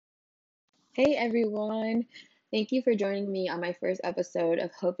Hey everyone, thank you for joining me on my first episode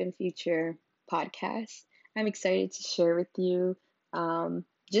of Hope and Future podcast. I'm excited to share with you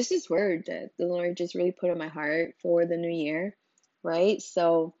just this word that the Lord just really put in my heart for the new year, right?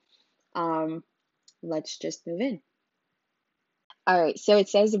 Um, let's just move in. All right, so it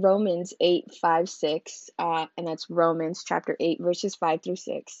says Romans 8, 5, 6, and that's Romans chapter 8, verses 5 through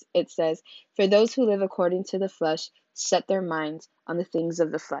 6. It says, "For those who live according to the flesh set their minds on the things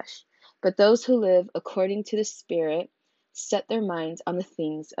of the flesh, but those who live according to the Spirit set their minds on the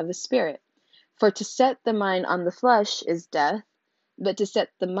things of the Spirit. For to set the mind on the flesh is death, but to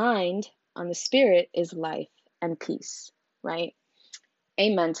set the mind on the Spirit is life and peace." Right?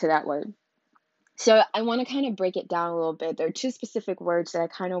 Amen to that word. So I want to kind of break it down a little bit. There are two specific words that I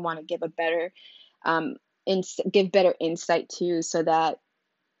kind of want to give a better, um, give better insight to, so that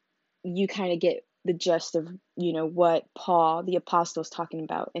you kind of get the gist of what Paul the apostle is talking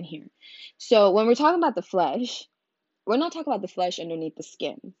about in here. So when we're talking about the flesh, we're not talking about the flesh underneath the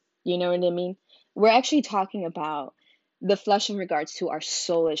skin. You know what I mean? We're actually talking about the flesh in regards to our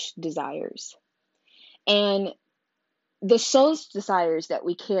soulish desires, and the soulish desires that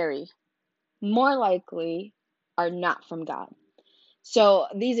we carry more likely are not from God. So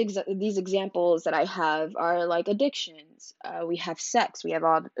these examples that I have are like addictions. We have sex, we have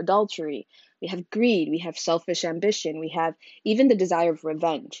adultery, we have greed, we have selfish ambition, we have even the desire of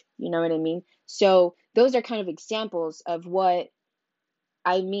revenge. You know what I mean? So those are kind of examples of what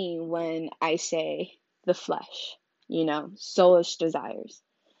I mean when I say the flesh. Soulish desires.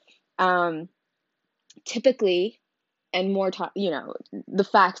 Um, Typically, and more time, the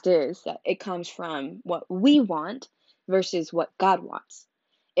fact is that it comes from what we want versus what God wants.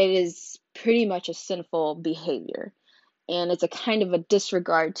 It is pretty much a sinful behavior, and it's a kind of a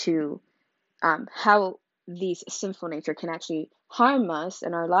disregard to how these sinful nature can actually harm us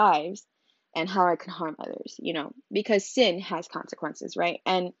in our lives, and how it can harm others, because sin has consequences, right?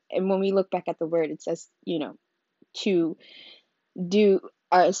 And when we look back at the word, it says, to do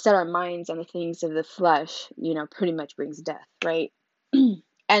set our minds on the things of the flesh, pretty much brings death, right?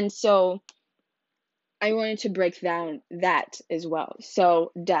 And so I wanted to break down that as well.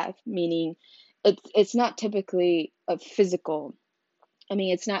 So death, meaning it's not typically a physical. I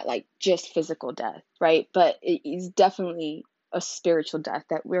mean, it's not like just physical death, right? But it is definitely a spiritual death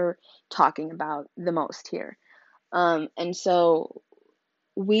that we're talking about the most here. And so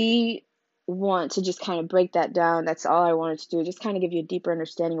we want to just kind of break that down. That's all I wanted to do, just kind of give you a deeper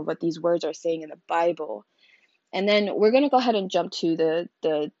understanding of what these words are saying in the Bible. And then we're going to go ahead and jump to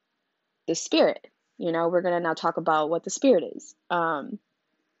the spirit. We're going to now talk about what the spirit is.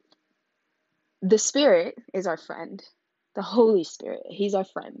 The spirit is our friend. The Holy Spirit, he's our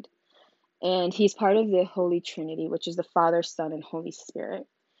friend. And he's part of the Holy Trinity, which is the Father, Son, and Holy Spirit.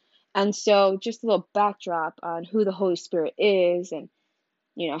 And so just a little backdrop on who the Holy Spirit is, and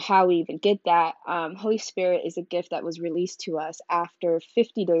how we even get that. Holy Spirit is a gift that was released to us after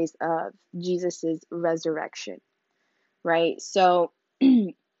 50 days of Jesus's resurrection, right? So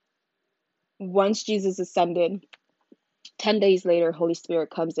once Jesus ascended, 10 days later, Holy Spirit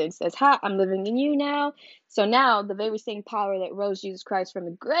comes in and says, "Ha, I'm living in you now." So now the very same power that rose Jesus Christ from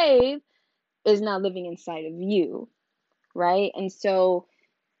the grave is now living inside of you, right? And so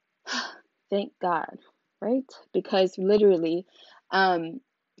thank God, right? Because literally,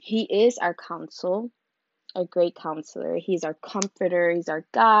 he is our counsel, a great counselor. He's our comforter, he's our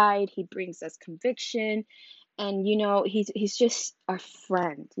guide, he brings us conviction. And he's just our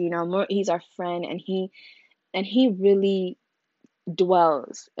friend, he's our friend, and he really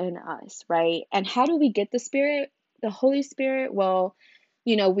dwells in us, right? And how do we get the Spirit, the Holy Spirit? Well,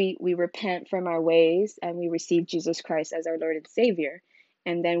 we repent from our ways and we receive Jesus Christ as our Lord and Savior.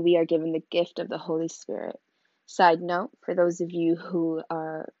 And then we are given the gift of the Holy Spirit. Side note, for those of you who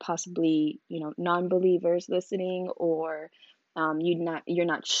are possibly, non-believers listening, or you're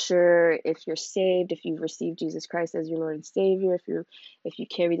not sure if you're saved, if you've received Jesus Christ as your Lord and Savior, if you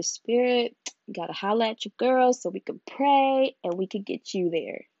carry the Spirit, you gotta holla at your girl so we could pray and we could get you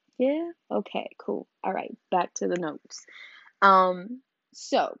there. Yeah? Okay, cool. All right, back to the notes.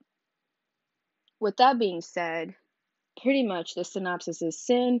 So with that being said, pretty much the synopsis is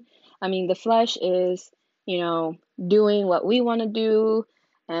sin. I mean, the flesh is, doing what we want to do,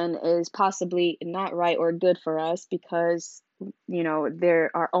 and is possibly not right or good for us because,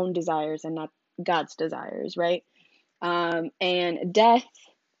 they're our own desires and not God's desires, right? And death,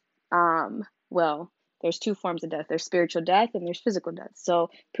 well, there's two forms of death. There's spiritual death and there's physical death. So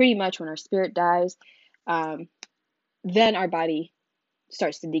pretty much when our spirit dies, then our body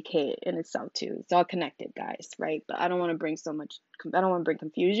starts to decay in itself too. It's all connected, guys, right? But I don't want to bring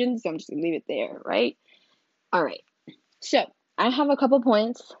confusion, so I'm just gonna leave it there, right? All right. So I have a couple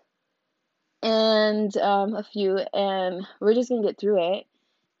points and a few, and we're just gonna get through it.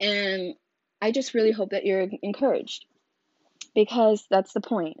 And I just really hope that you're encouraged because that's the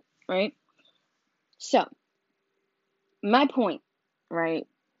point, right? So, my point, right,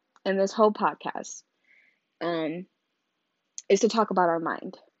 in this whole podcast, um, is to talk about our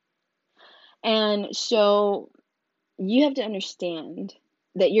mind. And so you have to understand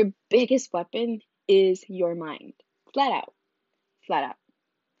that your biggest weapon is your mind. Flat out. Flat out.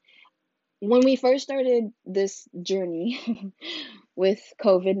 When we first started this journey with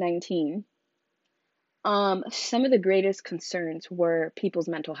COVID-19, some of the greatest concerns were people's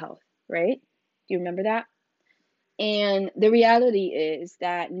mental health, right? Do you remember that? And the reality is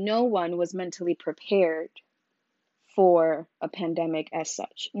that no one was mentally prepared for a pandemic as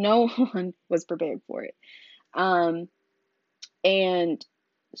such. No one was prepared for it. Um, and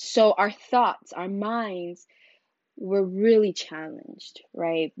so our thoughts, our minds were really challenged,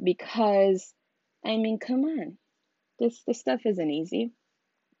 right? Because, I mean, come on, this stuff isn't easy.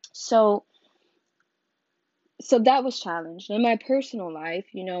 So that was challenged. In my personal life,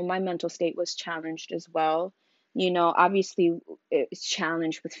 my mental state was challenged as well. Obviously, it's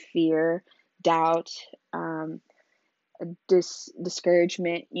challenged with fear, doubt,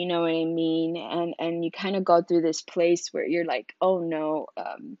 discouragement. You know what I mean? And you kind of go through this place where you're like, oh no,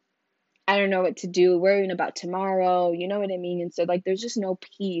 I don't know what to do, worrying about tomorrow. You know what I mean? And so, like, there's just no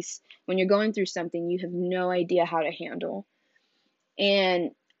peace when you're going through something you have no idea how to handle.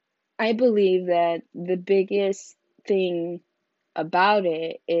 And I believe that the biggest thing about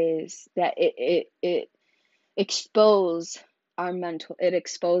it is that it exposed our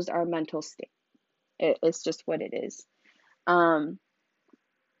mental state. It's just what it is. Um,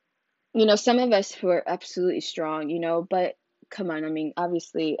 some of us who are absolutely strong, but come on, I mean,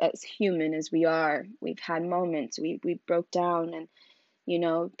 obviously, as human as we are, we've had moments we broke down, and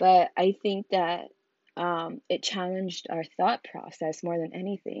but I think that it challenged our thought process more than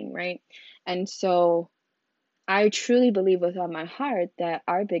anything, right? And so I truly believe with all my heart that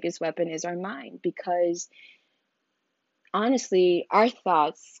our biggest weapon is our mind, because honestly, our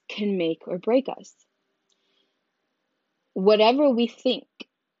thoughts can make or break us. Whatever we think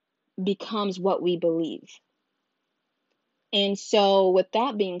becomes what we believe. And so, with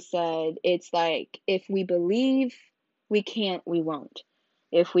that being said, it's like if we believe we can't, we won't.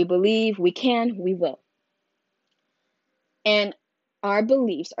 If we believe we can, we will. And our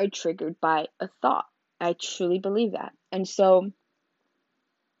beliefs are triggered by a thought. I truly believe that. And so,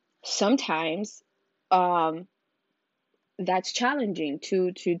 sometimes, that's challenging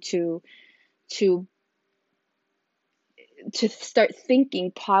to start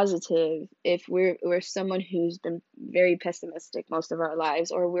thinking positive if we're someone who's been very pessimistic most of our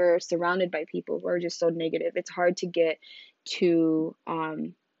lives, or we're surrounded by people who are just so negative. It's hard to get to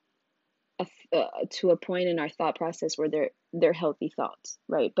to a point in our thought process where they're healthy thoughts,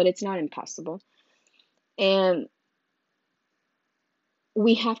 right? But it's not impossible. And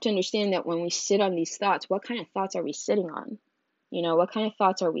we have to understand that when we sit on these thoughts, what kind of thoughts are we sitting on? What kind of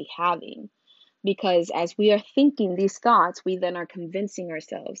thoughts are we having? Because as we are thinking these thoughts, we then are convincing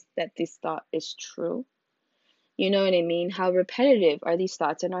ourselves that this thought is true. You know what I mean? How repetitive are these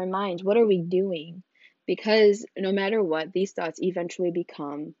thoughts in our minds? What are we doing? Because no matter what, these thoughts eventually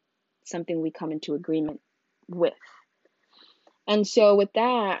become something we come into agreement with. And so, with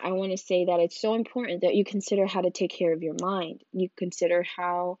that, I want to say that it's so important that you consider how to take care of your mind. You consider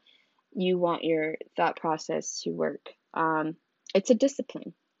how you want your thought process to work. It's a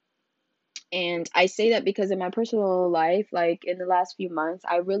discipline. And I say that because in my personal life, like in the last few months,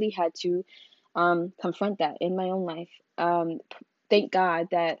 I really had to confront that in my own life. Thank God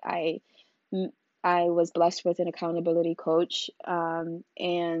that I was blessed with an accountability coach, and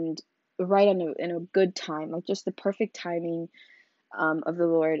right in a good time, like just the perfect timing of the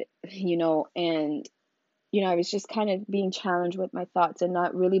Lord, and I was just kind of being challenged with my thoughts and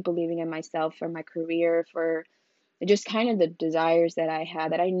not really believing in myself, for my career, for just kind of the desires that I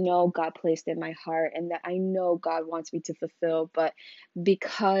had, that I know God placed in my heart and that I know God wants me to fulfill. But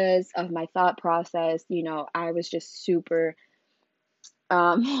because of my thought process, I was just super,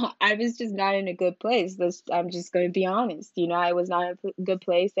 I was just not in a good place. I'm just going to be honest. I was not in a good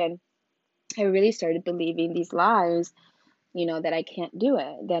place, and I really started believing these lies that I can't do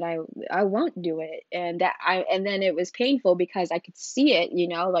it, that I won't do it, and then it was painful because I could see it,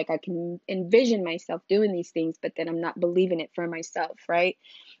 like I can envision myself doing these things, but then I'm not believing it for myself, right?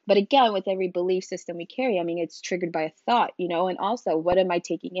 But again, with every belief system we carry, I mean, it's triggered by a thought, and also what am I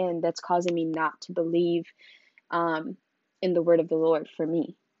taking in that's causing me not to believe um in the word of the Lord for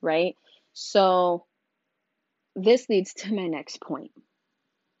me, right? So this leads to my next point.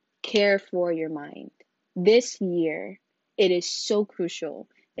 Care for your mind. This year, it is so crucial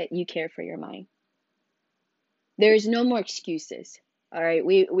that you care for your mind. There is no more excuses. All right,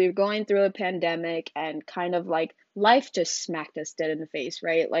 we're going through a pandemic, and kind of like life just smacked us dead in the face,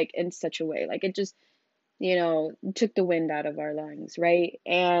 right? Like in such a way, like it just, took the wind out of our lungs, right?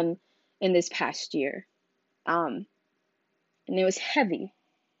 And in this past year, um, and it was heavy.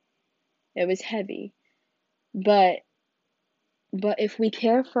 It was heavy, but if we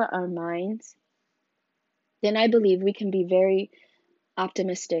care for our minds, then I believe we can be very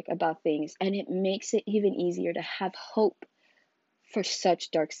optimistic about things, and it makes it even easier to have hope for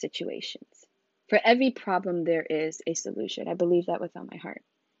such dark situations. For every problem, there is a solution. I believe that with all my heart.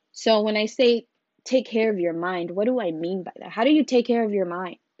 So when I say take care of your mind, what do I mean by that? How do you take care of your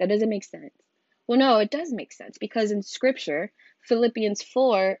mind? That doesn't make sense. Well, no, it does make sense, because in scripture, Philippians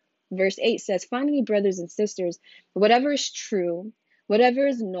 4, verse 8 says, finally, brothers and sisters, whatever is true, whatever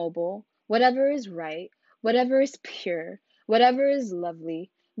is noble, whatever is right, whatever is pure, whatever is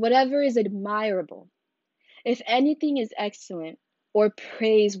lovely, whatever is admirable, if anything is excellent or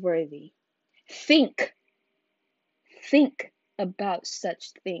praiseworthy, think, think about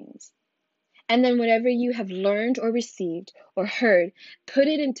such things. And then whatever you have learned or received or heard, put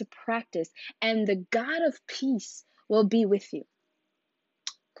it into practice, and the God of peace will be with you.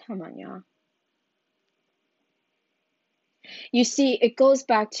 Come on, y'all. You see, it goes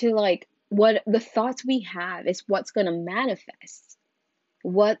back to like what the thoughts we have is what's going to manifest.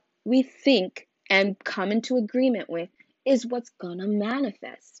 What we think and come into agreement with is what's going to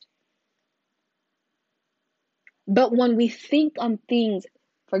manifest. But when we think on things,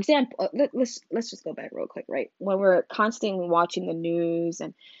 for example, let's just go back real quick, right? When we're constantly watching the news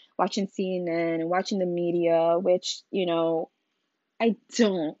and watching CNN and watching the media, which, I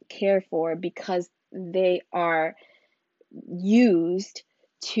don't care for, because they are used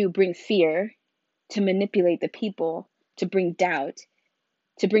to bring fear, to manipulate the people, to bring doubt,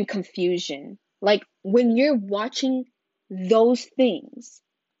 to bring confusion. Like when you're watching those things,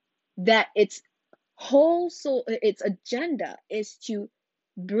 that its agenda is to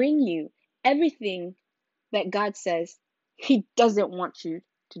bring you everything that God says he doesn't want you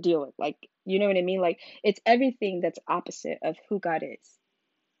to deal with. Like, you know what I mean? Like, it's everything that's opposite of who God is.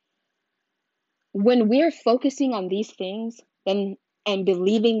 When we're focusing on these things, then and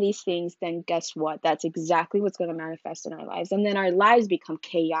believing these things, then guess what? That's exactly what's going to manifest in our lives. And then our lives become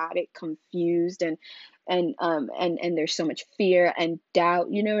chaotic, confused, and there's so much fear and doubt.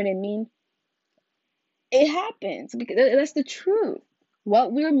 You know what I mean? It happens, because that's the truth.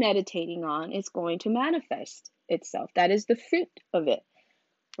 What we're meditating on is going to manifest itself. That is the fruit of it,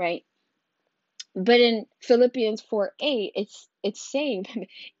 right? But in Philippians 4:8, it's saying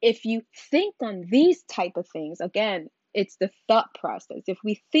if you think on these type of things, again, it's the thought process. If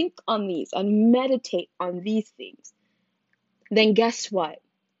we think on these and meditate on these things, then guess what?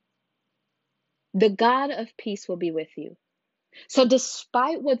 The God of peace will be with you. So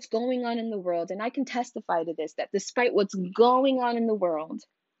despite what's going on in the world, and I can testify to this, that despite what's going on in the world,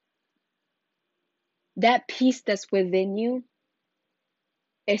 that peace that's within you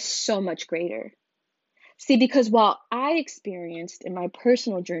is so much greater. See, because while I experienced in my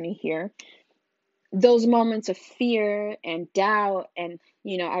personal journey here those moments of fear and doubt, and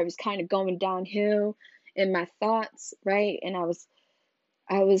I was kind of going downhill in my thoughts, right? And I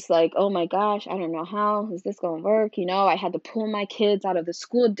was like, oh my gosh, I don't know, how is this going to work? I had to pull my kids out of the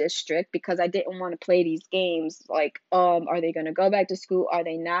school district because I didn't want to play these games. Like, are they going to go back to school? Are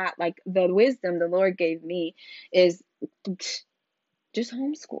they not? Like, the wisdom the Lord gave me is just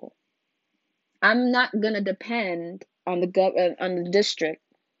homeschool. I'm not going to depend on the district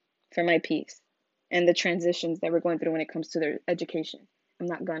for my peace and the transitions that we're going through when it comes to their education. I'm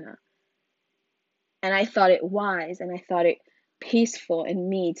not gonna. And I thought it wise, and I thought it peaceful in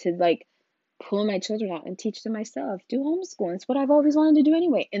me to like pull my children out and teach them myself. Do homeschooling. It's what I've always wanted to do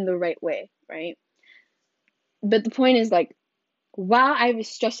anyway, in the right way, right? But the point is, like, while I was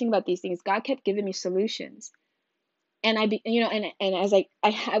stressing about these things, God kept giving me solutions. And and as I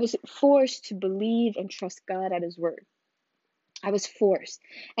was forced to believe and trust God at his word. I was forced.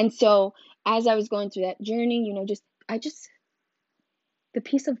 And so as I was going through that journey, the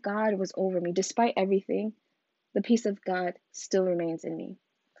peace of God was over me despite everything. the peace of God still remains in me.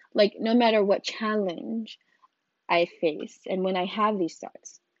 Like, no matter what challenge I face, and when I have these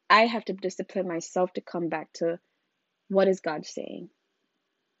thoughts, I have to discipline myself to come back to what is God saying?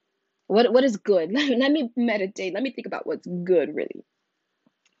 What is good? Let me meditate. Let me think about what's good, really.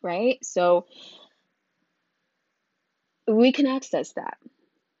 Right? So we can access that.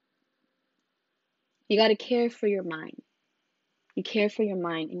 You got to care for your mind. You care for your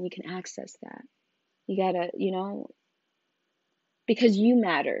mind and you can access that. You got to, because you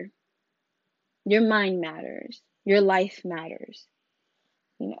matter. Your mind matters. Your life matters.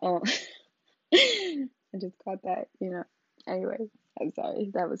 Oh, I just got that, Anyway, I'm sorry.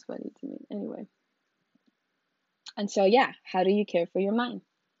 That was funny to me. Anyway. And so, yeah, how do you care for your mind?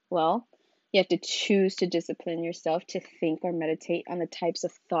 Well, you have to choose to discipline yourself to think or meditate on the types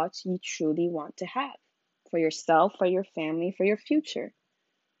of thoughts you truly want to have for yourself, for your family, for your future.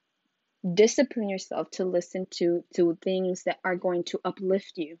 Discipline yourself to listen to things that are going to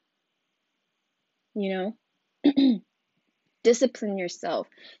uplift you. Discipline yourself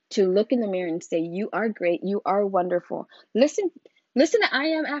to look in the mirror and say, you are great, you are wonderful. Listen to I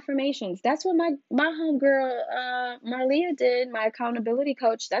am affirmations. That's what my homegirl Marlia did, my accountability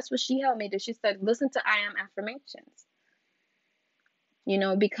coach. That's what she helped me do. She said, listen to I am affirmations.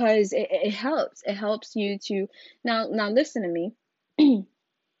 Because it helps. It helps you to now listen to me.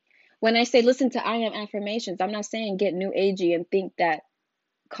 When I say listen to I am affirmations, I'm not saying get new agey and think that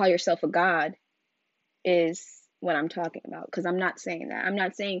call yourself a god is what I'm talking about, because I'm not saying that. I'm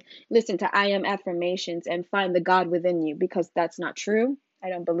not saying listen to I am affirmations and find the God within you, because that's not true. I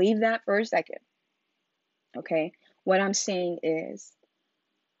don't believe that for a second. Okay? What I'm saying is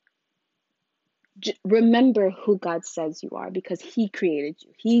remember who God says you are, because He created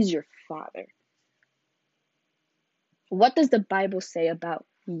you. He's your Father. What does the Bible say about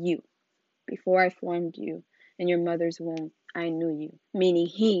you? Before I formed you in your mother's womb, I knew you. Meaning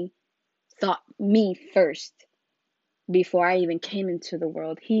He thought me first. Before I even came into the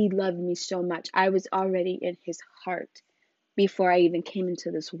world, He loved me so much. I was already in His heart before I even came into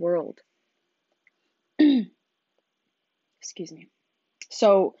this world. Excuse me.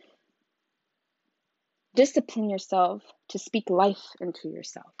 So discipline yourself to speak life into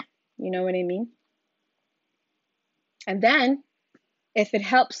yourself. You know what I mean? And then, if it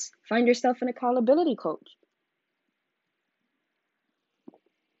helps, find yourself an accountability coach.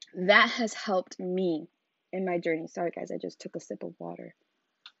 That has helped me in my journey. Sorry, guys, I just took a sip of water.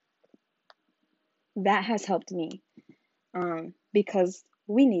 That has helped me because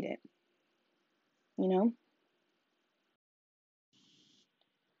we need it,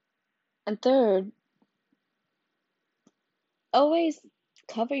 And third, always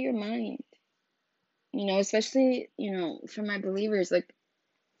cover your mind. Especially, for my believers, like,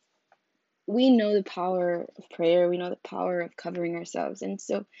 we know the power of prayer, we know the power of covering ourselves. And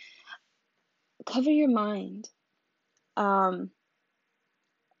so cover your mind. I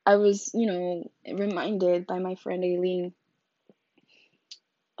was, reminded by my friend Aileen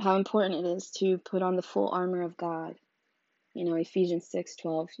how important it is to put on the full armor of God. Ephesians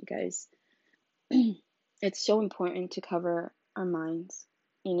 6:12, you guys. It's so important to cover our minds.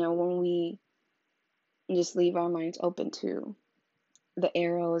 When we just leave our minds open to the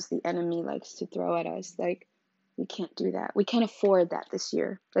arrows the enemy likes to throw at us, like, we can't do that. We can't afford that this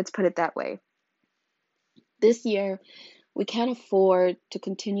year. Let's put it that way. This year, we can't afford to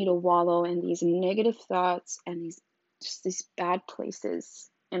continue to wallow in these negative thoughts and these bad places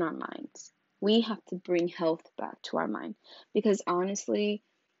in our minds. We have to bring health back to our mind, because honestly,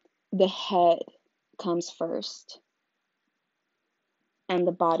 the head comes first and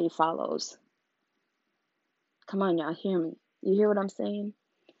the body follows. Come on, y'all, hear me. You hear what I'm saying?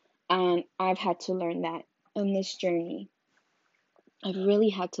 And I've had to learn that in this journey. I've really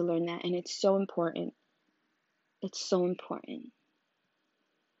had to learn that, and it's so important. It's so important.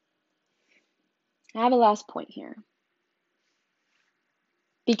 I have a last point here.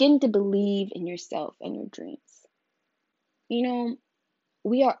 Begin to believe in yourself and your dreams.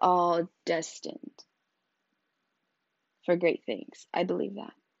 We are all destined for great things. I believe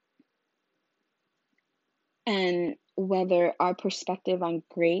that. And whether our perspective on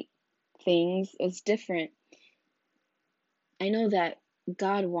great things is different, I know that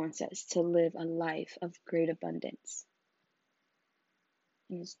God wants us to live a life of great abundance,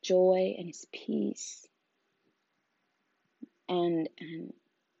 and His joy and His peace, and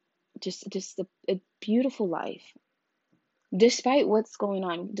just a beautiful life. Despite what's going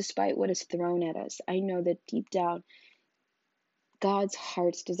on, despite what is thrown at us, I know that deep down, God's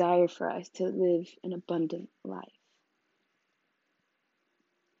heart's desire for us to live an abundant life.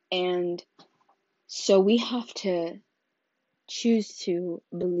 And So we have to choose to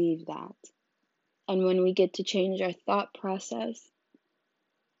believe that. And when we get to change our thought process,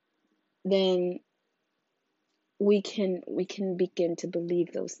 then we can begin to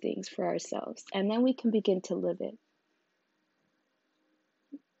believe those things for ourselves. And then we can begin to live it.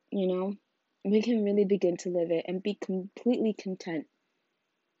 You know? We can really begin to live it and be completely content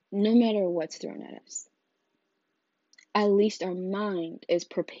no matter what's thrown at us. At least our mind is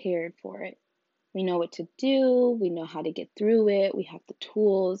prepared for it. We know what to do, we know how to get through it, we have the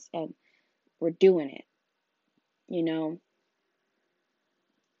tools, and we're doing it. You know,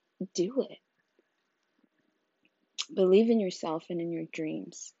 do it. Believe in yourself and in your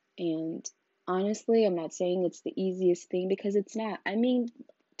dreams. And honestly, I'm not saying it's the easiest thing because it's not. I mean,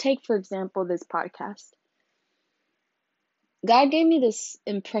 take for example this podcast. God gave me this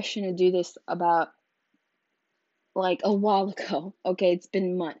impression to do this about like a while ago. Okay, it's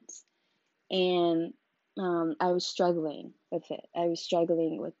been months. And I was struggling with it. I was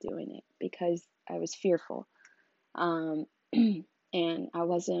struggling with doing it because I was fearful. Um, and I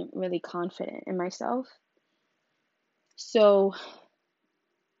wasn't really confident in myself. So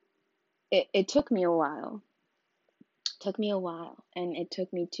it took me a while. It took me a while. And it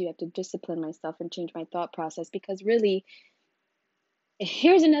took me to have to discipline myself and change my thought process because really,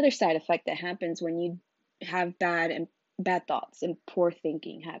 here's another side effect that happens when you have bad thoughts and poor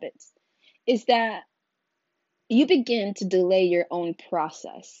thinking habits is that you begin to delay your own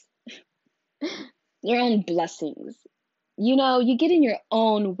process, your own blessings. You know, you get in your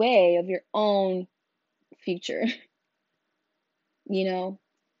own way of your own future, you know?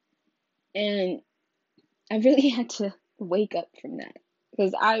 And I really had to wake up from that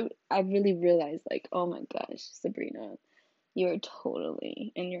because I really realized like, oh my gosh, Sabrina, you're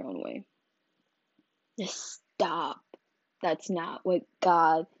totally in your own way. Just stop. That's not what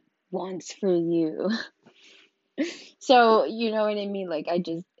God wants for you. So, you know what I mean? Like I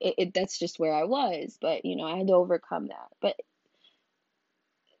just that's just where I was, but you know, I had to overcome that. But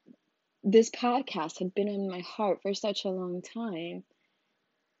this podcast had been in my heart for such a long time.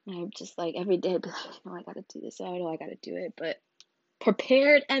 And I'm just like every day I'd be like, no, I gotta do this. I know I gotta do it. But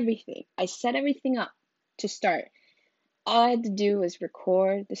prepared everything. I set everything up to start. All I had to do was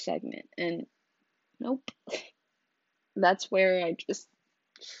record the segment and nope. That's where I just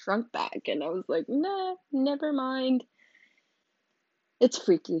shrunk back and I was like, nah, never mind. It's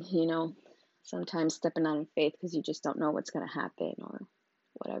freaky, you know, sometimes stepping out in faith because you just don't know what's gonna happen or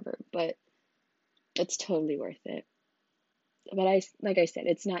whatever. But it's totally worth it. But like I said,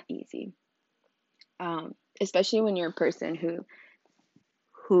 it's not easy. Especially when you're a person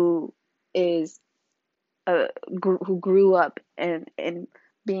who is who grew up and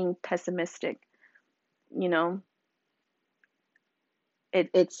being pessimistic, you know,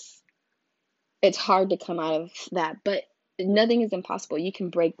 it's hard to come out of that, but nothing is impossible. You can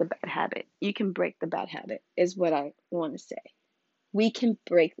break the bad habit. You can break the bad habit is what I want to say. We can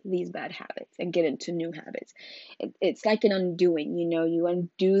break these bad habits and get into new habits. It's like an undoing, you know, you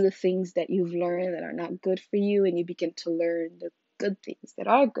undo the things that you've learned that are not good for you and you begin to learn the good things that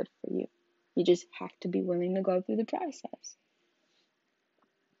are good for you. You just have to be willing to go through the process.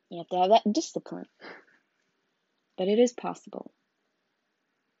 You have to have that discipline. But it is possible.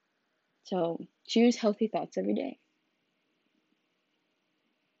 So choose healthy thoughts every day.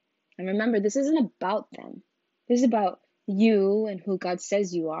 And remember, this isn't about them. This is about you and who God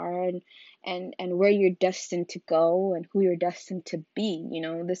says you are and where you're destined to go and who you're destined to be. You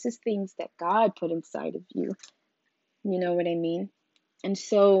know, this is things that God put inside of you. You know what I mean? And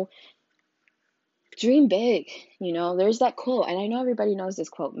so dream big, you know, there's that quote, and I know everybody knows this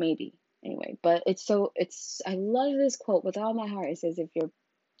quote, maybe anyway, but I love this quote with all my heart. It says, if your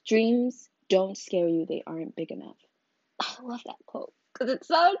dreams don't scare you, they aren't big enough. I love that quote because it's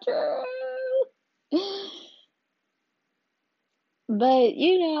so true. But,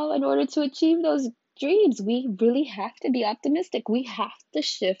 you know, in order to achieve those dreams, we really have to be optimistic. We have to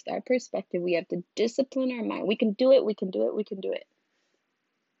shift our perspective. We have to discipline our mind. We can do it. We can do it. We can do it.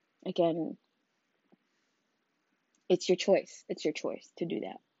 Again, it's your choice. It's your choice to do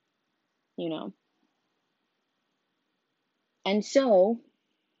that, you know. And so,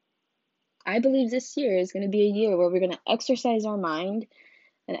 I believe this year is going to be a year where we're going to exercise our mind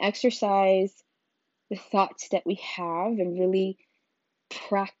and exercise the thoughts that we have and really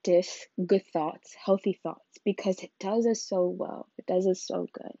practice good thoughts, healthy thoughts, because it does us so well. It does us so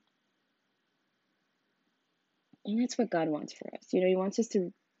good. And that's what God wants for us. You know, He wants us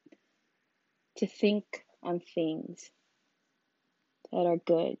to think on things that are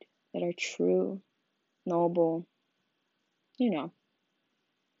good, that are true, noble, you know.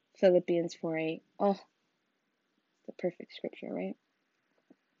 Philippians 4:8. Oh, the perfect scripture, right?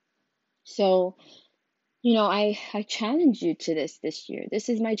 So, I challenge you to this year. This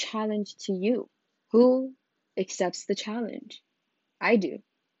is my challenge to you. Who accepts the challenge? I do.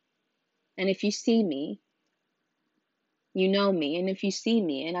 And if you see me, you know me. And if you see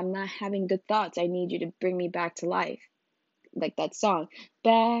me and I'm not having good thoughts, I need you to bring me back to life. Like that song.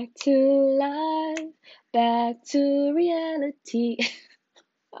 Back to life, back to reality.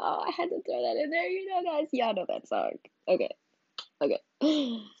 Oh, I had to throw that in there. Guys, y'all know that song. Okay.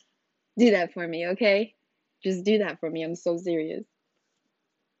 Do that for me, okay? Just do that for me. I'm so serious.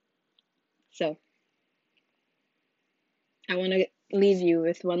 So, I want to leave you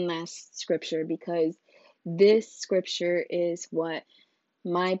with one last scripture because this scripture is what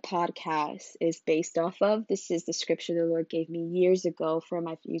my podcast is based off of. This is the scripture the Lord gave me years ago for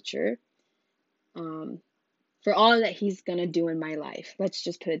my future, for all that He's going to do in my life. Let's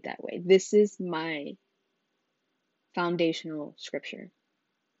just put it that way. This is my foundational scripture,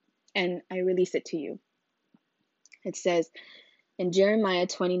 and I release it to you. It says in Jeremiah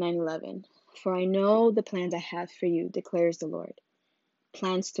 29:11, "For I know the plans I have for you, declares the Lord.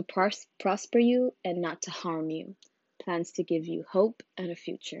 Plans to prosper you and not to harm you. Plans to give you hope and a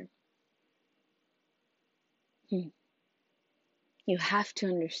future." You have to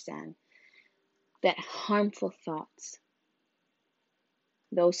understand that harmful thoughts,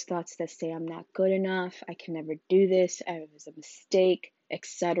 those thoughts that say, I'm not good enough, I can never do this, it was a mistake,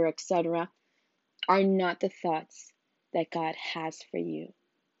 etc., are not the thoughts that God has for you.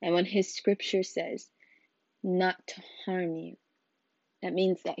 And when His scripture says not to harm you, that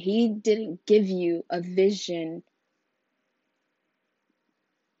means that He didn't give you a vision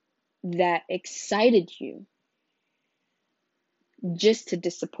that excited you just to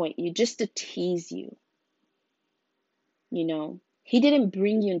disappoint you, just to tease you. He didn't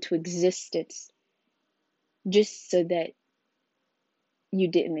bring you into existence just so that you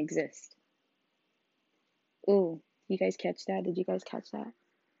didn't exist. Oh, you guys catch that? Did you guys catch that?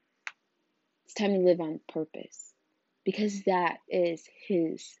 It's time to live on purpose because that is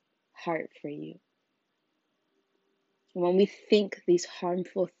His heart for you. When we think these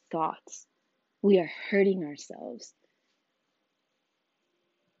harmful thoughts, we are hurting ourselves.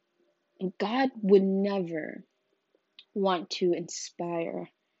 And God would never want to inspire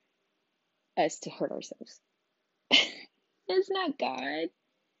us to hurt ourselves. It's not God.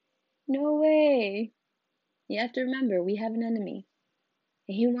 No way. You have to remember, we have an enemy.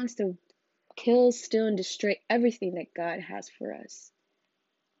 And he wants to kill, steal, and destroy everything that God has for us.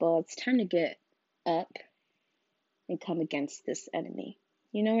 But it's time to get up and come against this enemy.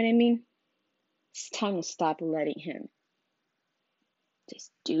 You know what I mean? It's time to stop letting him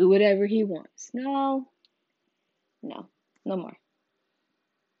just do whatever he wants. No more.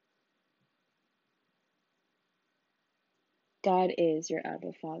 God is your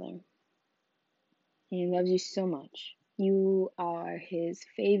Abba Father. He loves you so much. You are His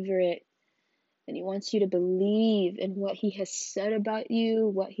favorite. And He wants you to believe in what He has said about you,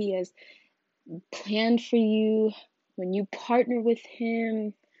 what He has planned for you. When you partner with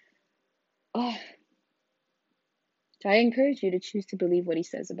Him, so I encourage you to choose to believe what He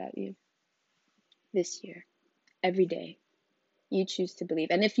says about you this year, every day. You choose to believe.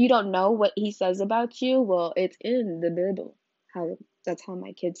 And if you don't know what He says about you, well, it's in the Bible. That's how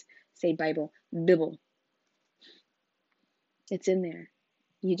my kids say Bible. It's in there.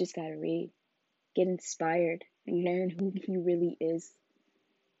 You just gotta read, get inspired, and learn who He really is,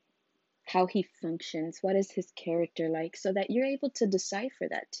 how He functions, what is His character like, so that you're able to decipher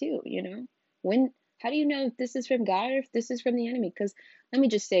that too. How do you know if this is from God or if this is from the enemy? Because let me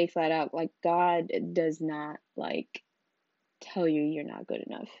just say flat out, God does not tell you you're not good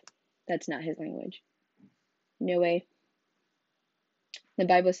enough. That's not His language. No way. The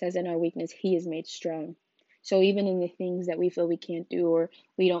Bible says in our weakness, He is made strong. So even in the things that we feel we can't do or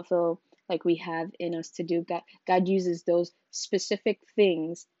we don't feel like we have in us to do, God uses those specific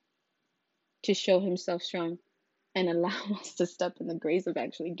things to show Himself strong and allow us to step in the grace of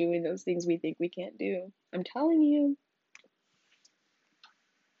actually doing those things we think we can't do. I'm telling you.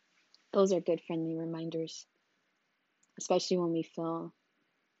 Those are good, friendly reminders, especially when we feel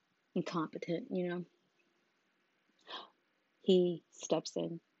incompetent, He steps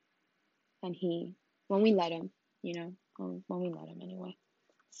in and when we let Him, when we let Him anyway.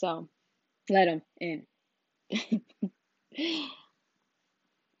 So, let Him in.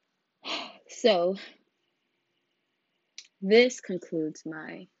 So, this concludes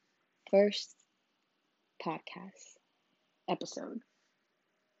my first podcast episode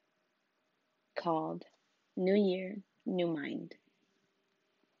called New Year, New Mind.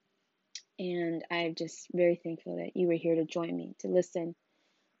 And I'm just very thankful that you were here to join me, to listen.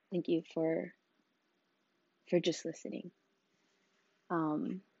 Thank you for just listening.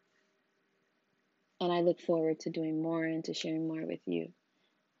 Um, and I look forward to doing more and to sharing more with you,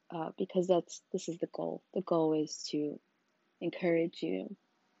 because this is the goal. The goal is to encourage you,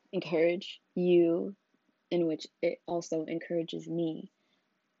 in which it also encourages me.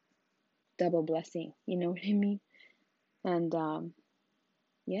 Double blessing, you know what I mean? And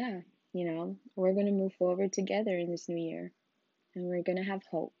yeah, we're going to move forward together in this new year, and we're going to have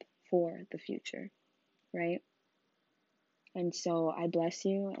hope for the future, right? And so I bless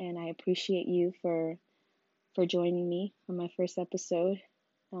you, and I appreciate you for joining me on my first episode.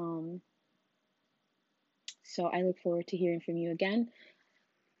 Um, so I look forward to hearing from you again.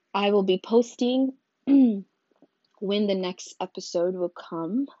 I will be posting when the next episode will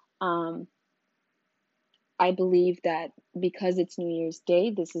come. I believe that because it's New Year's Day,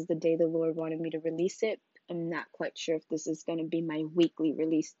 this is the day the Lord wanted me to release it. I'm not quite sure if this is going to be my weekly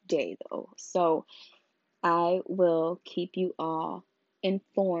release day, though. So I will keep you all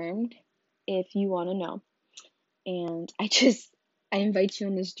informed if you want to know. And I invite you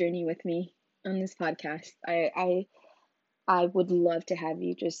on this journey with me on this podcast. I would love to have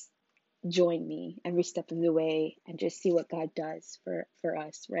you just join me every step of the way and just see what God does for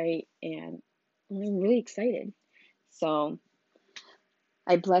us, right? And I'm really excited. So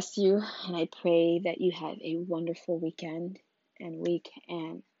I bless you, and I pray that you have a wonderful weekend and week,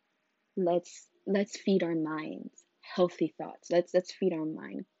 and let's feed our minds healthy thoughts. Let's feed our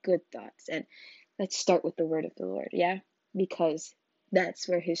mind good thoughts, and let's start with the word of the Lord, yeah? Because that's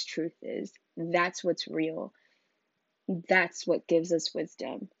where his truth is. That's what's real. That's what gives us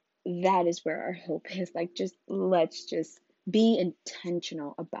wisdom. That is where our hope is. Like, let's just be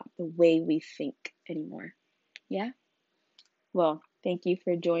intentional about the way we think anymore. Yeah? Well, thank you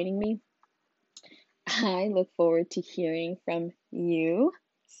for joining me. I look forward to hearing from you.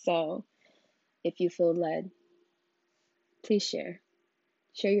 So, if you feel led, please share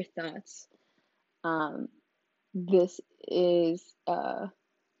your thoughts. Um, this is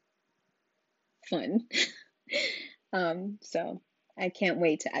fun. So I can't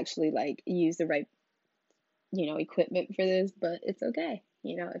wait to actually like use the right, equipment for this, but it's okay.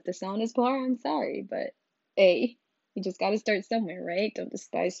 If the sound is poor, I'm sorry, but hey, you just got to start somewhere, right? Don't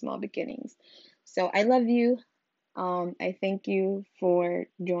despise small beginnings. So I love you. I thank you for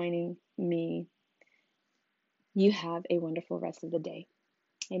joining me. You have a wonderful rest of the day.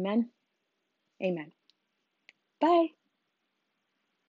 Amen. Amen. Bye.